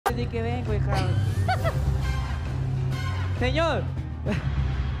desde que vengo, hija. Señor,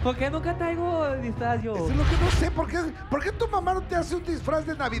 ¿por qué nunca traigo disfraz yo? Eso es lo que no sé. ¿Por qué tu mamá no te hace un disfraz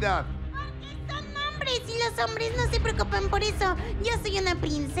de Navidad? Porque son hombres y los hombres no se preocupan por eso. Yo soy una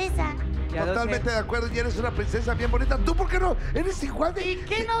princesa. Ya lo Totalmente sé. de acuerdo, y eres una princesa bien bonita. ¿Tú por qué no? Eres igual de... ¿Y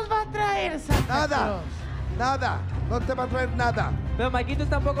qué nos va a traer Santa Nada, Claus? nada. No te va a traer nada. Pero Marquitos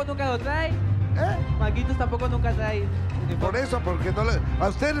tampoco nunca lo trae. ¿Eh? Marquitos tampoco nunca trae. Por eso, porque no a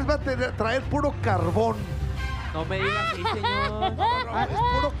ustedes les va a traer puro carbón. No me digas así, señor. No, es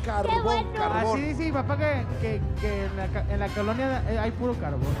puro carbón, bueno. carbón. Así dice mi papá que en la colonia hay puro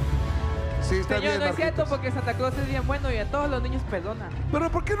carbón. Sí, está Señor, bien, no es cierto Marquitos. porque Santa Claus es bien bueno y a todos los niños perdona.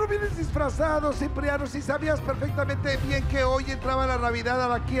 Pero ¿por qué no vienes disfrazado, Cipriano? Si sabías perfectamente bien que hoy entraba la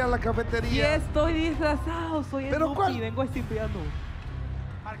Navidad aquí a la Y cafetería. estoy disfrazado, soy el ¿Pero Nuki, cuál? vengo a Cipriano.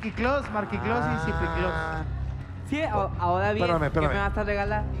 Marquiclos y Cipriclos. Sí, ahora bien, Espérame. ¿qué me vas a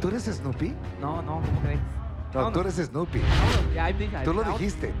regalar? ¿Tú eres Snoopy? No, ¿cómo crees? No, tú eres Snoopy. No, ya Tú lo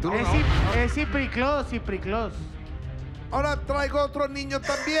dijiste. Tú lo Es Cipriclos. Ahora traigo otro niño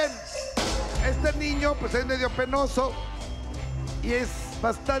también. Este niño, pues es medio penoso y es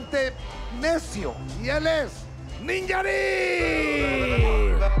bastante necio. Y él es ¡Ninjarín!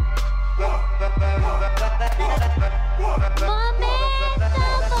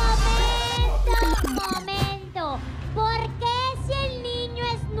 Momento. ¿Por qué si el niño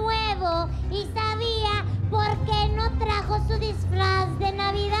es nuevo y sabía por qué no trajo su disfraz de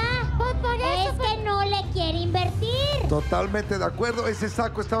Navidad? Pues por eso. Es que no le quiere invertir. Totalmente de acuerdo. Ese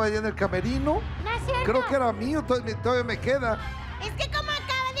saco estaba allá en el camerino. No es cierto. Creo que era mío, todavía me queda. Es que como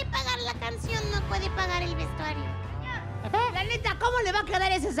acaba de pagar la canción, no puede pagar el vestuario. La neta, ¿cómo le va a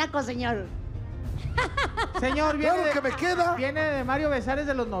quedar ese saco, señor? Señor, Claro que me queda. viene de Mario Besares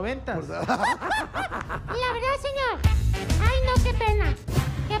de los 90. La verdad, señor. Ay, no, qué pena.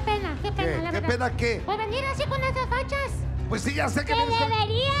 Qué pena, ¿Qué? la ¿Qué verdad. pena qué? Por venir así con esas fachas. Pues sí, ya sé que Te vienes con-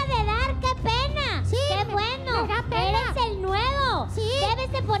 debería de dar, qué pena. Sí. Qué bueno. Me da pena. Eres el nuevo. Sí.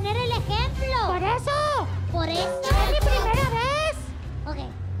 Debes de poner el ejemplo. Por eso. Por eso. Es mi primera vez. Ok.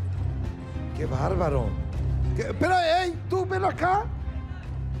 ¡Qué bárbaro! Pero, hey, tú, ven acá.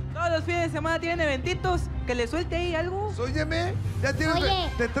 Todos los fines de semana tienen eventitos, que le suelte ahí algo. Óyeme, ya tienes Oye.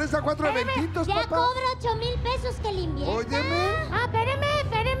 de 3 a 4 Espérame, eventitos, ya papá. cobra 8,000 pesos que le invierta. Óyeme. Ah, espérame,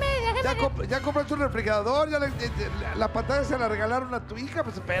 déjame. Ya compraste un refrigerador, la pantalla se la regalaron a tu hija,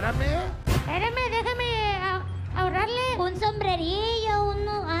 pues espérame. Déjame ahorrarle. Un sombrerillo,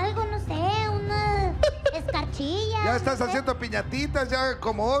 algo, no sé, una escarchilla. Ya estás no sé. haciendo piñatitas, ya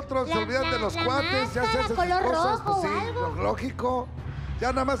como otros, se olvidan de los la cuates, ya se máscara, hacen sus color cosas, rojo pues o sí, algo. lógico.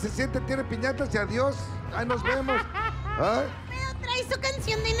 Ya nada más se siente, tiene piñatas y adiós. Ahí nos vemos. ¿Ah? Pero trae su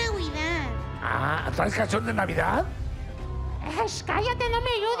canción de Navidad. Ah, ¿traes canción de Navidad? Cállate, no me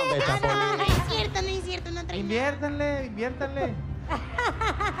ayudes. No es cierto, no trae. Inviértanle.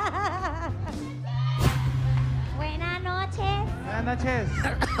 Buenas noches. Buenas noches.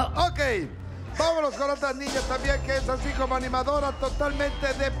 Ok, vámonos con otra niña también que es así como animadora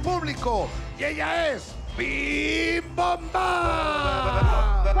totalmente de público. Y ella es Bim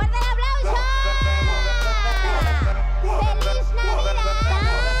Bomba. ¡Fuerte el aplauso! ¡Feliz Navidad!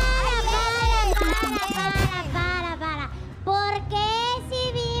 Para. ¿Por qué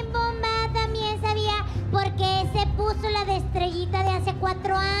si Bim Bomba también sabía por qué se puso la de estrellita de hace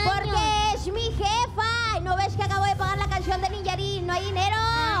 4 años? Porque es mi jefa. ¿No ves que acabo de pagar la canción de Ninjarín? ¿No hay dinero?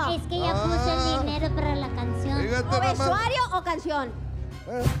 Ah, es que ella puso el dinero para la canción. Fíjate ¿O nada más. vestuario o canción?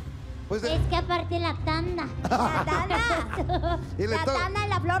 Pues, Es que aparte la tanda. La tanda. Y le La to- tanda en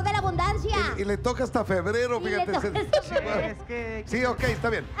la flor de la abundancia. y le toca hasta febrero, Y le fíjate. toca hasta febrero. Es que... Sí, ok, está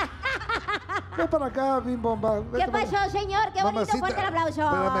bien. Ven para acá, Bim Bomba. ¿Qué pasó, señor? Qué bonito, Mamacita. fuerte el aplauso.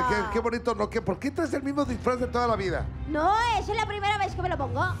 Espérame, qué bonito. No, ¿por qué traes el mismo disfraz de toda la vida? No, esa es la primera vez que me lo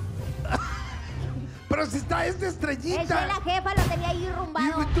pongo. Pero si está, es de estrellita. Esa es la jefa, lo tenía ahí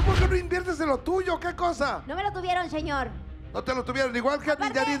rumbado. ¿Y tú por qué no inviertes en lo tuyo? ¿Qué cosa? No me lo tuvieron, señor. No te lo tuvieron, igual que a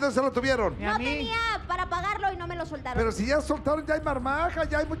Aparte- Ninjarín no se lo tuvieron. Ni a No mí. tenía para pagarlo y no me lo soltaron. Pero si ya soltaron, ya hay marmaja,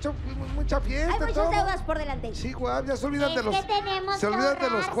 ya hay mucha fiesta. Hay muchas todo. deudas por delante. Chihuahua, ya se olvidan Es de los. que tenemos Se que olvidan de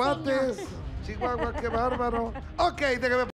los ahorrar, cuates. señor. Chihuahua, qué bárbaro. Ok, déjame.